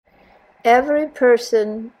Every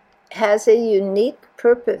person has a unique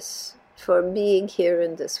purpose for being here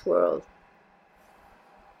in this world.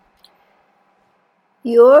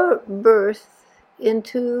 Your birth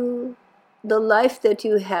into the life that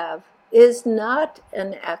you have is not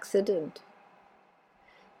an accident.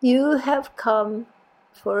 You have come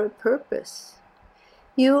for a purpose.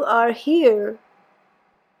 You are here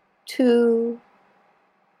to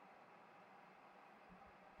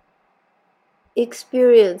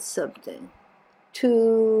experience something,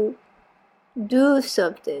 to do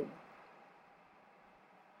something,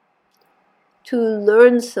 to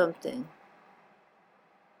learn something.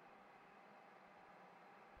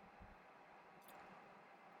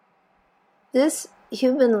 This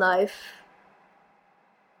human life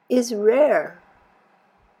is rare.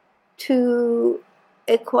 To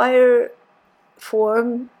acquire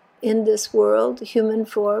form in this world, human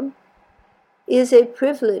form, is a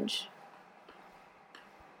privilege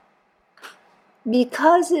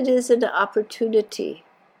because it is an opportunity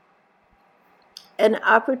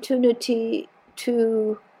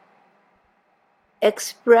to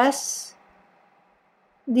express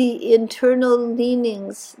the internal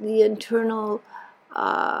leanings, the internal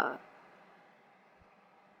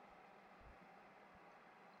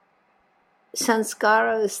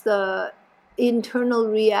sanskaras, the internal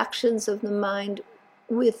reactions of the mind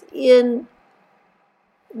within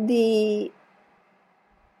the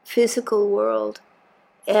physical world,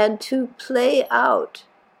 and to play out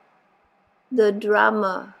the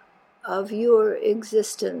drama of your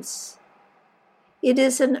existence. It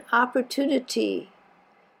is an opportunity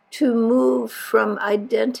to move from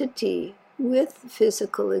identity with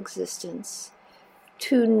physical existence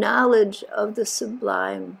to knowledge of the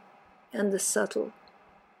sublime and the subtle.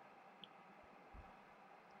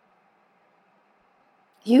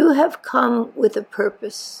 You have come with a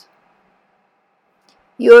purpose.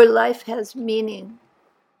 Your life has meaning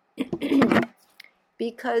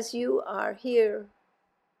because you are here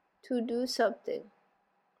to do something.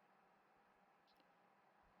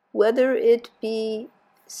 Whether it be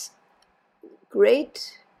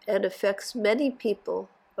great and affects many people,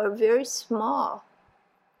 or very small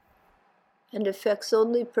and affects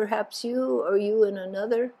only perhaps you or you and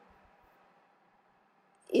another,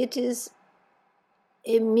 it is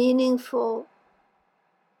a meaningful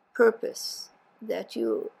purpose that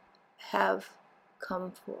you have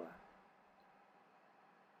come for.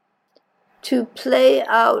 To play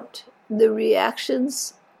out the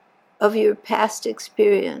reactions of your past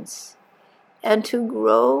experience, and to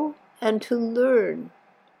grow and to learn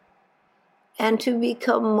and to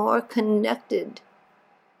become more connected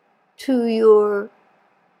to your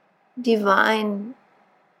divine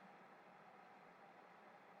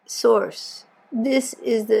source. This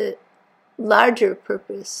is the larger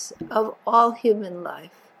purpose of all human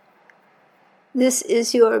life. This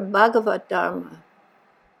is your Bhagavad Dharma,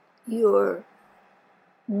 your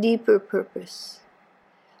deeper purpose.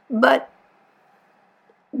 But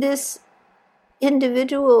this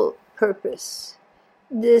individual purpose,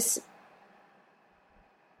 this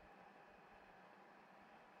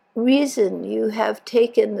reason you have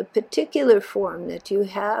taken the particular form that you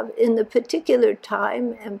have in the particular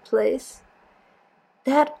time and place,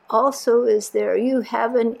 that also is there. You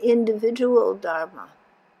have an individual Dharma.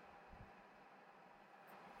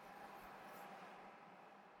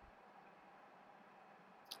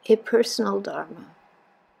 A personal Dharma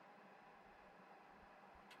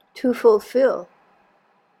to fulfill.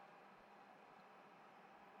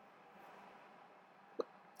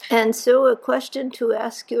 And so a question to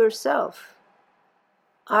ask yourself: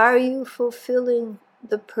 are you fulfilling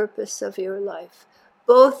the purpose of your life?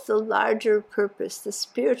 Both the larger purpose, the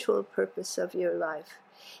spiritual purpose of your life,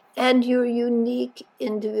 and your unique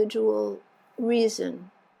individual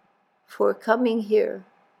reason for coming here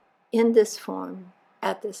in this form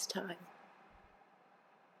at this time.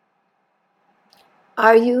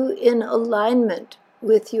 Are you in alignment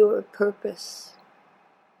with your purpose?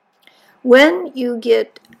 When you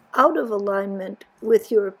get out of alignment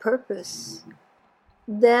with your purpose,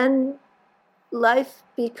 then life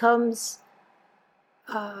becomes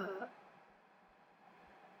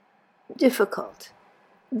difficult.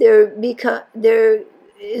 There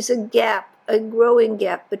is a gap, a growing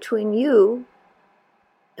gap between you,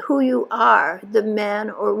 who you are, the man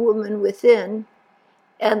or woman within,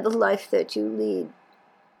 and the life that you lead.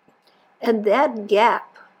 And that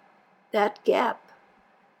gap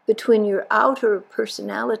between your outer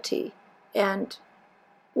personality and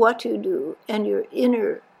what you do and your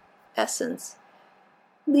inner essence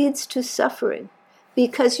leads to suffering,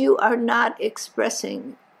 because you are not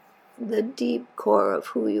expressing the deep core of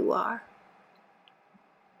who you are.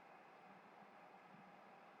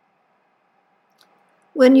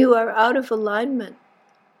 When you are out of alignment,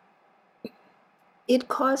 it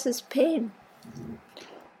causes pain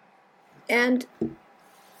and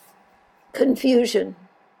confusion.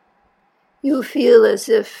 You feel as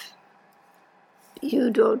if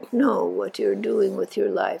you don't know what you're doing with your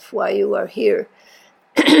life, why you are here.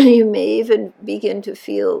 You may even begin to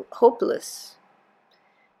feel hopeless,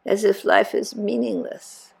 as if life is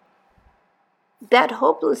meaningless. That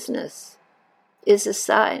hopelessness is a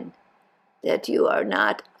sign that you are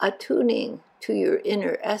not attuning to your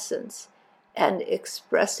inner essence and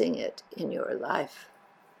expressing it in your life.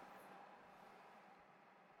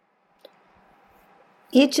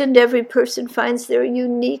 Each and every person finds their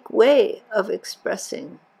unique way of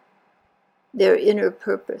expressing their inner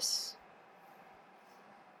purpose.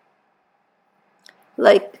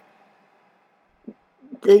 Like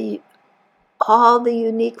all the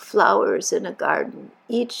unique flowers in a garden,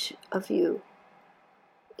 each of you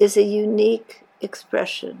is a unique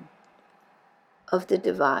expression of the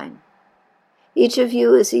divine. Each of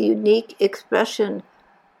you is a unique expression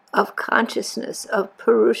of consciousness, of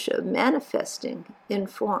Purusha manifesting in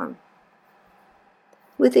form,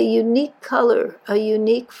 with a unique color, a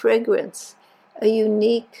unique fragrance, a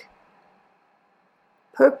unique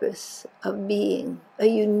purpose of being, a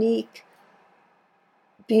unique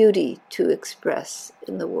beauty to express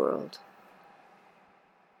in the world.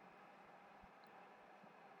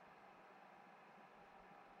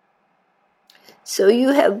 So you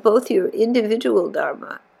have both your individual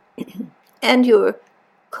Dharma and your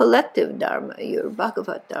collective Dharma, your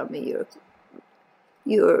Bhagavat Dharma,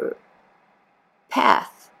 your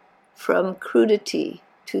path from crudity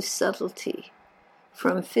to subtlety,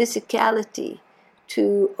 from physicality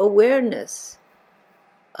to awareness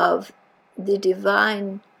of the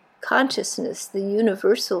divine consciousness, the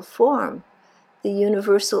universal form, the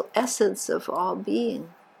universal essence of all being.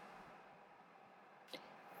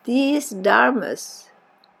 These dharmas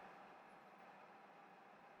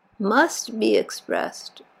must be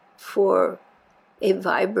expressed for a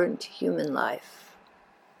vibrant human life.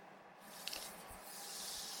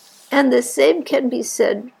 And the same can be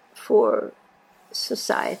said for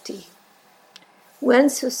society. When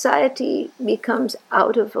society becomes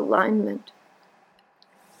out of alignment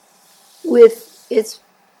with its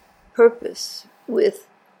purpose, with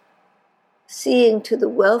seeing to the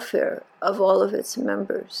welfare of all of its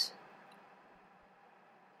members,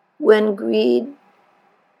 when greed,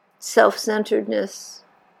 self-centeredness,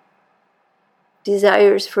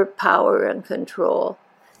 desires for power and control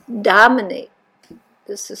dominate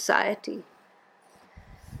the society,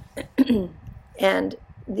 and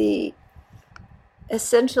the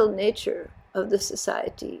essential nature of the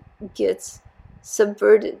society gets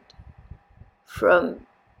subverted from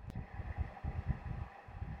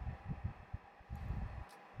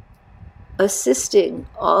assisting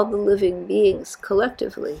all the living beings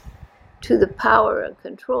collectively to the power and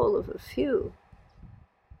control of a few,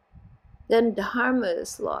 then dharma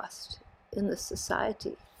is lost in the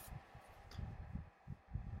society.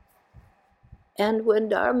 And when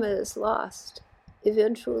dharma is lost,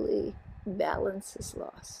 eventually balance is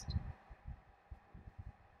lost.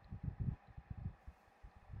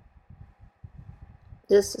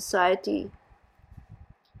 The society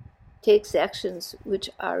takes actions which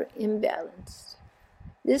are imbalanced.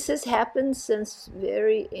 This has happened since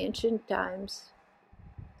very ancient times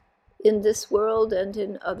in this world and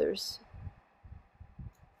in others.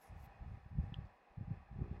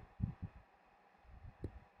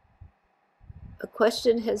 A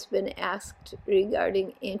question has been asked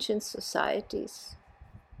regarding ancient societies.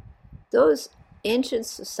 Those ancient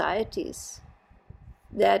societies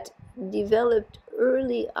that developed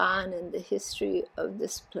early on in the history of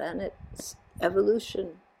this planet's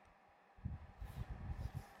evolution,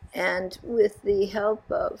 and with the help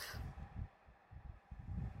of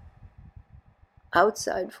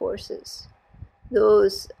outside forces,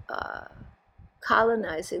 those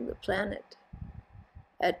colonizing the planet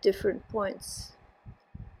at different points,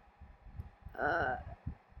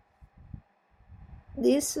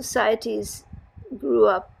 these societies grew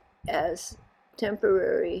up as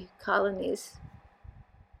temporary colonies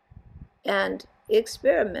and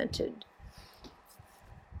experimented.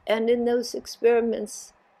 And in those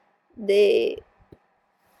experiments, they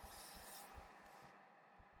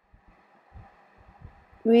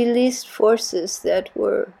released forces that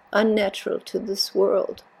were unnatural to this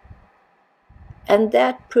world. And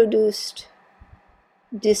that produced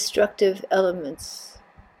destructive elements.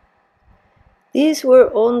 These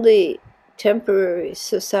were only temporary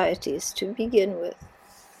societies to begin with.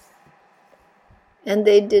 And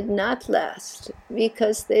they did not last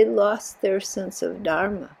because they lost their sense of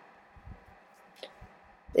dharma.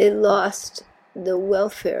 They lost the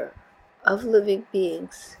welfare of living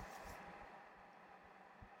beings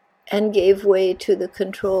and gave way to the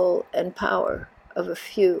control and power of a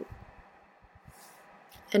few.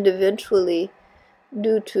 And eventually,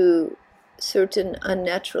 due to certain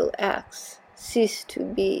unnatural acts, ceased to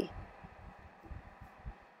be.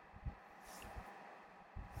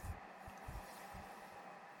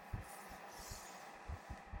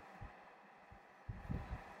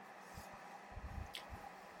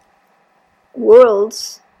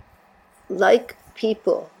 Worlds, like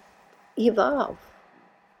people, evolve.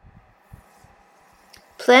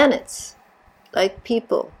 Planets, like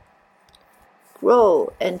people,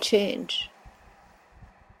 grow and change.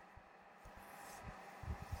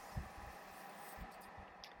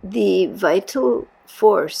 The vital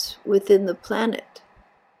force within the planet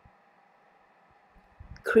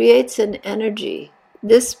creates an energy.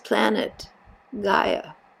 This planet,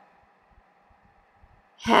 Gaia,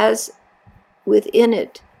 has within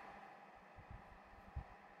it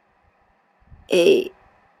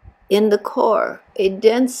in the core, a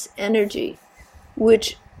dense energy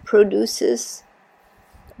which produces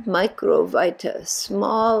microvita,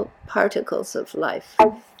 small particles of life.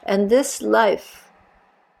 And this life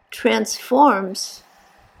transforms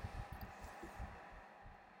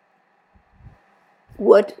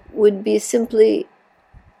what would be simply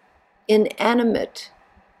inanimate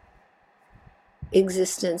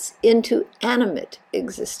existence into animate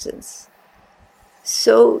existence.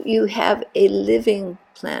 So you have a living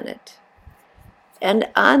planet. And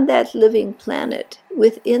on that living planet,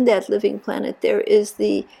 within that living planet, there is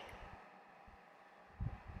the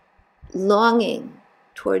longing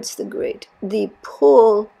towards the great, the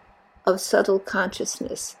pull of subtle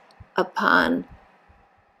consciousness upon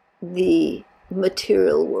the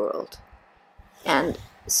material world. And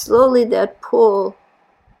slowly that pull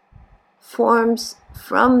forms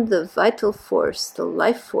from the vital force, the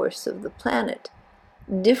life force of the planet,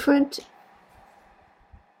 different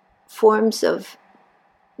forms of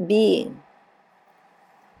being.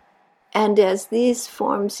 And as these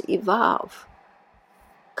forms evolve,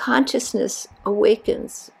 consciousness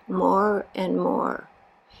awakens more and more.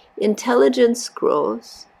 Intelligence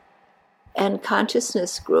grows, and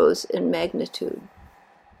consciousness grows in magnitude.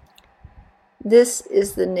 This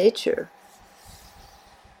is the nature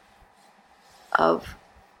of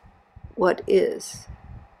what is.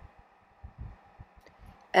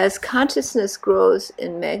 As consciousness grows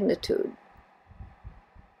in magnitude,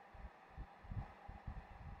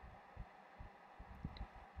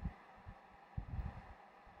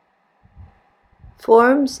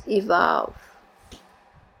 forms evolve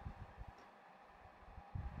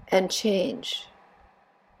and change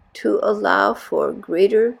to allow for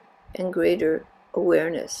greater and greater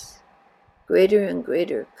awareness, greater and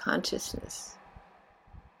greater consciousness.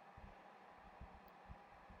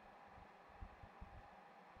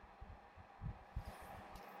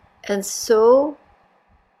 And so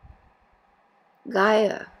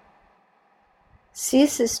Gaia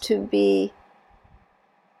ceases to be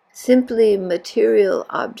simply material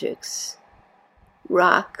objects,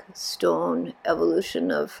 rock, stone,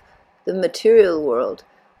 evolution of the material world,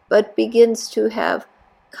 but begins to have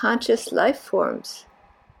conscious life forms,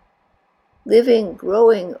 living,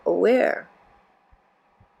 growing, aware.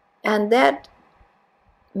 And that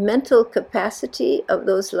mental capacity of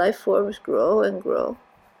those life forms grow and grow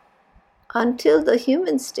until the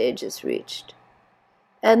human stage is reached.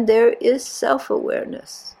 And there is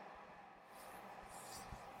self-awareness.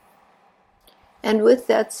 And with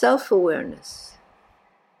that self-awareness,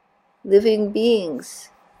 living beings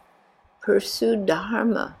pursue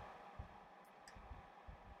Dharma,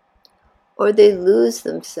 or they lose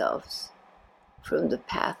themselves from the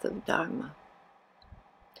path of Dharma.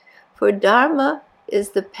 For Dharma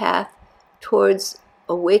is the path towards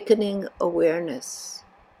awakening awareness,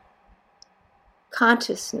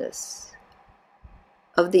 consciousness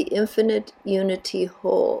of the infinite unitary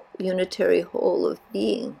whole of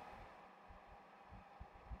being.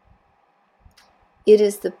 It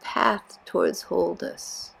is the path towards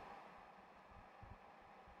wholeness.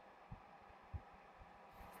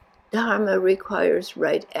 Dharma requires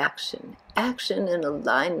right action, action in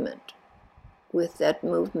alignment with that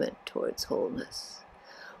movement towards wholeness.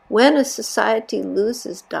 When a society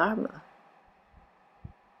loses Dharma,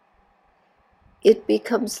 it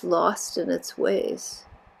becomes lost in its ways,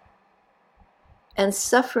 and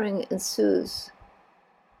suffering ensues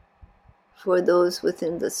for those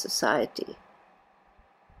within the society,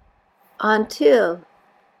 until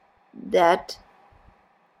that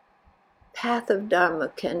path of Dharma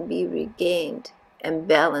can be regained and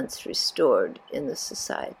balance restored in the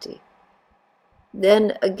society.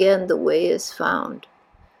 then again the way is found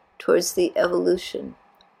towards the evolution,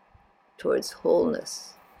 towards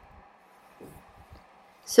wholeness.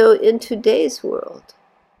 So in today's world,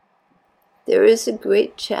 there is a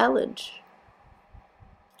great challenge.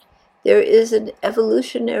 There is an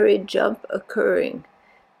evolutionary jump occurring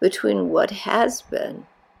between what has been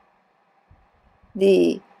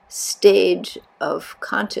the stage of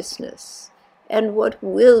consciousness and what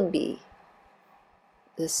will be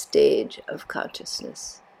the stage of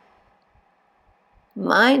consciousness.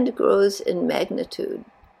 Mind grows in magnitude.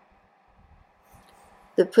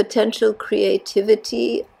 The potential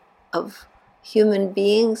creativity of human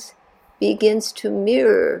beings begins to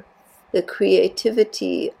mirror the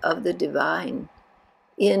creativity of the divine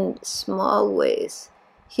in small ways.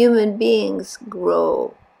 Human beings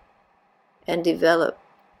grow and develop,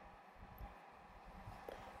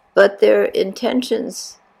 but their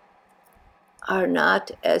intentions are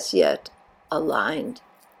not as yet aligned.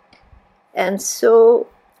 And so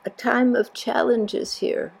a time of challenge is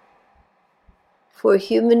here for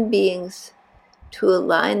human beings to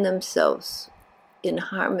align themselves in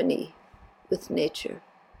harmony with nature,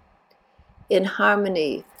 in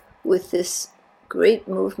harmony with this great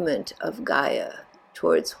movement of Gaia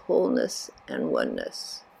towards wholeness and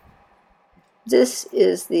oneness. This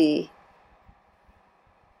is the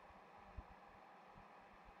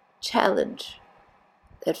challenge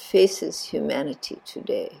that faces humanity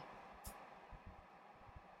today.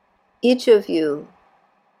 Each of you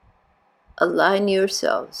align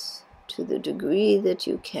yourselves to the degree that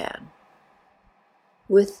you can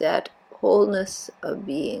with that wholeness of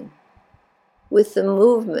being, with the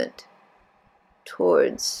movement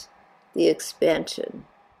towards the expansion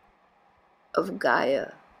of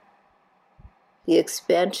Gaia, the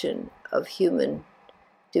expansion of human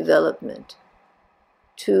development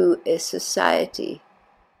to a society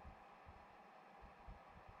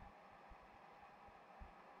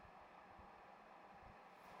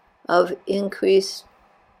of increased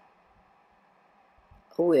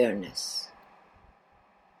awareness.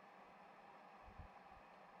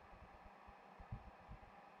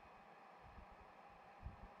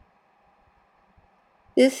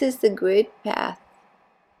 This is the great path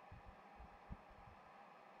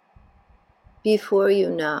before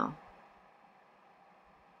you now.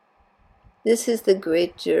 This is the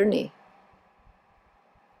great journey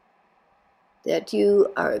that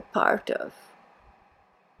you are a part of.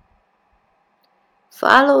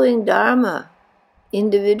 Following Dharma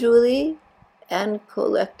individually and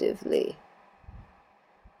collectively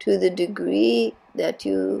to the degree that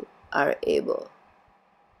you are able.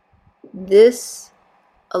 This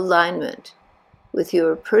alignment with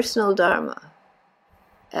your personal Dharma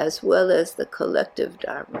as well as the collective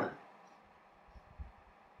Dharma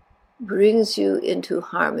brings you into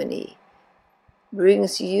harmony,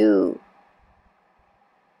 brings you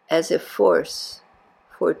as a force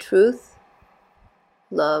for truth,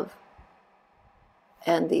 love,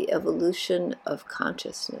 and the evolution of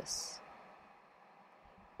consciousness.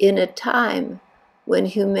 In a time when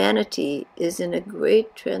humanity is in a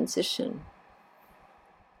great transition,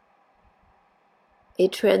 a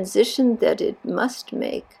transition that it must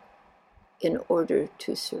make in order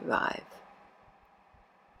to survive.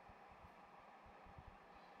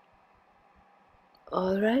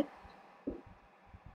 All right.